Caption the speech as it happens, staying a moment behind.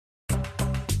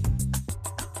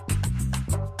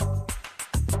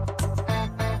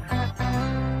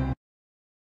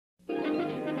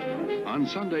On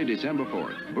Sunday, December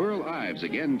 4th, Burl Ives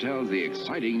again tells the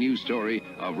exciting new story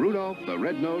of Rudolph the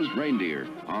Red-Nosed Reindeer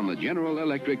on the General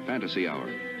Electric Fantasy Hour.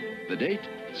 The date,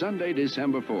 Sunday,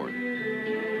 December 4th.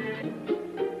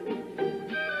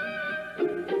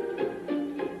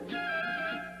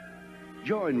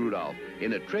 Join Rudolph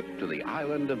in a trip to the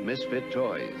island of misfit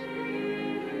toys.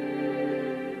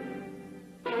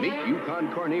 Meet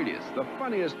Yukon Cornelius, the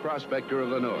funniest prospector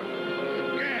of the North.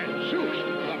 Gadzooks!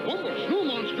 The humble snow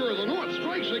monster of the North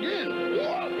strikes again!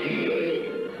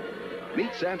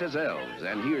 Meet Santa's elves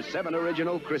and hear 7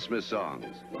 original Christmas songs.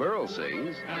 Burl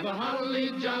sings, Have a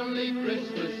holly jolly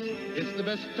Christmas, it's the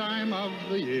best time of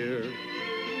the year.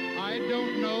 I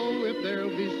don't know if there'll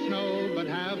be snow, but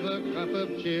have a cup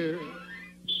of cheer.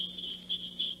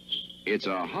 It's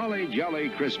a holly jolly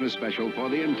Christmas special for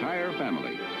the entire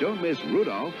family. Don't miss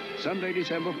Rudolph, Sunday,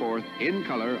 December 4th, in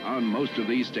color on most of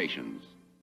these stations.